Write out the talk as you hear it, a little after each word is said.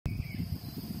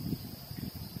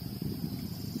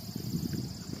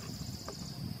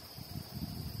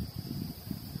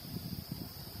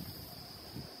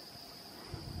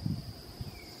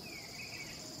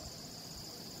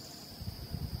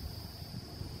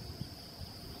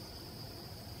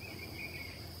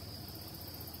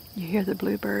You hear the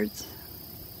bluebirds?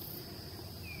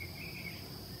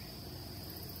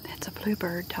 That's a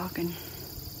bluebird talking.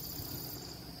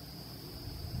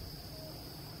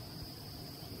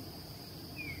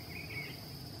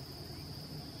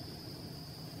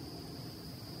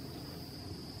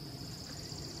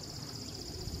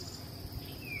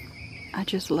 I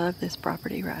just love this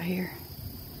property right here.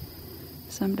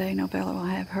 Someday Novella will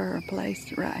have her a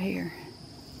place right here.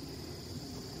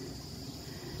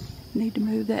 Need to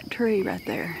move that tree right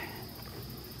there.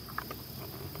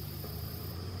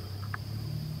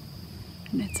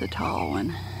 And it's a tall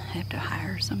one. I have to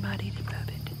hire somebody to move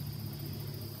it.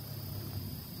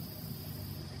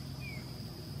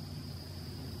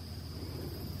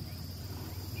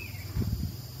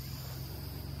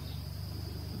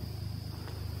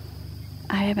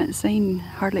 I haven't seen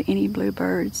hardly any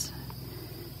bluebirds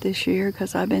this year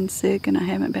because I've been sick and I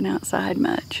haven't been outside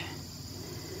much.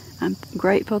 I'm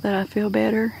grateful that I feel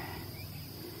better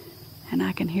and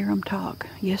I can hear them talk.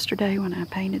 Yesterday when I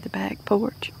painted the back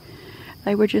porch,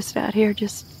 they were just out here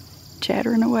just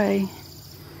chattering away.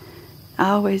 I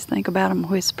always think about them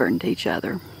whispering to each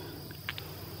other.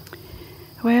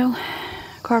 Well,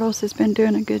 Carlos has been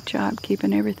doing a good job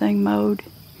keeping everything mowed.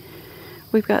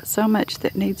 We've got so much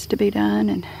that needs to be done,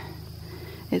 and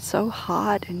it's so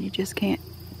hot and you just can't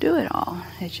do it all.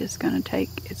 It's just gonna take,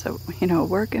 it's a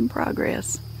work in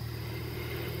progress.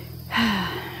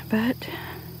 But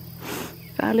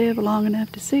if I live long enough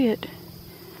to see it,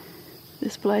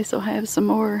 this place will have some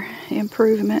more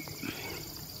improvement.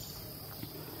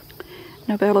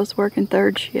 Novella's working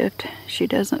third shift. She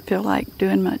doesn't feel like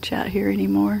doing much out here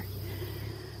anymore.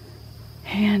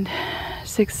 And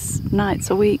 6 nights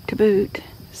a week to boot.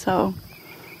 So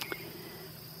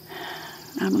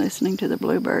I'm listening to the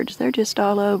bluebirds. They're just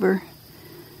all over.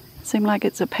 Seem like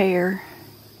it's a pair.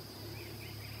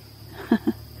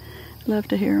 Love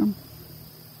to hear them.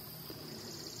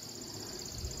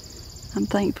 I'm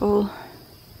thankful.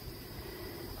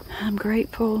 I'm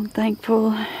grateful and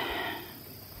thankful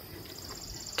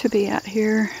to be out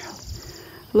here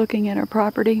looking at our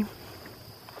property.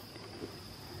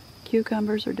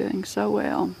 Cucumbers are doing so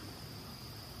well.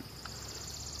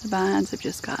 The vines have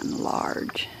just gotten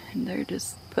large and they're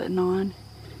just putting on.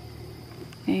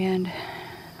 And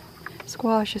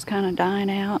squash is kind of dying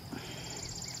out.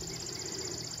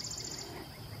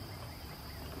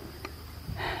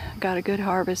 Got a good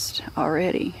harvest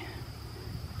already.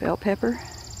 Bell pepper.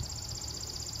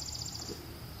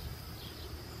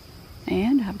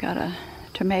 And I've got a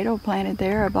tomato planted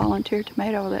there, a volunteer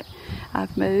tomato that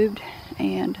I've moved,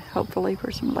 and hopefully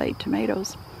for some late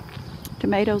tomatoes.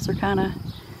 Tomatoes are kind of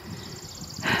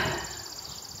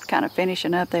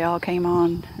finishing up. They all came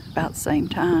on about the same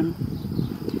time.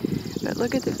 But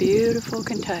look at the beautiful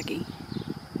Kentucky.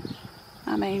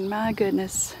 I mean, my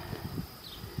goodness.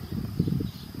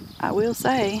 I will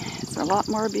say it's a lot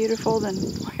more beautiful than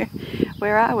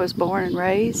where I was born and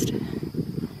raised.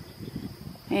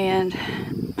 And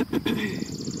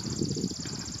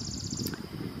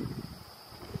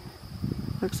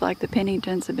looks like the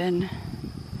Penningtons have been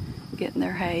getting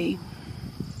their hay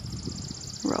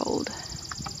rolled.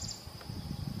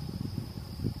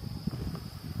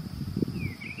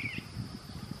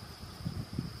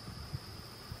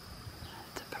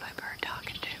 It's a bluebird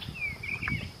talking to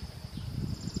me.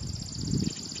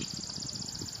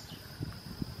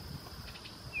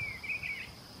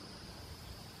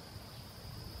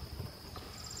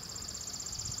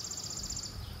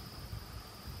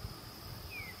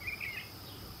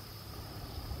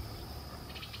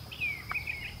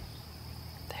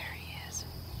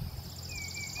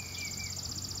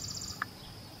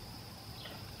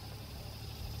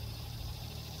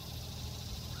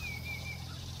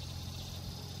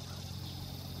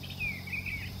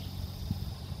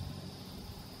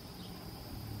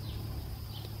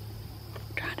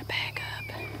 Trying to back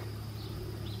up.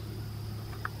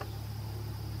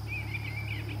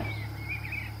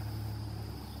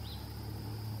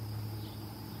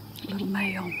 A little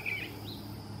male.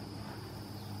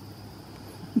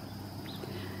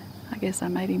 I guess I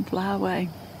made him fly away.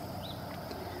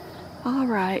 All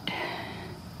right.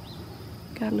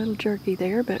 Got a little jerky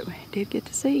there, but we did get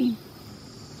to see him.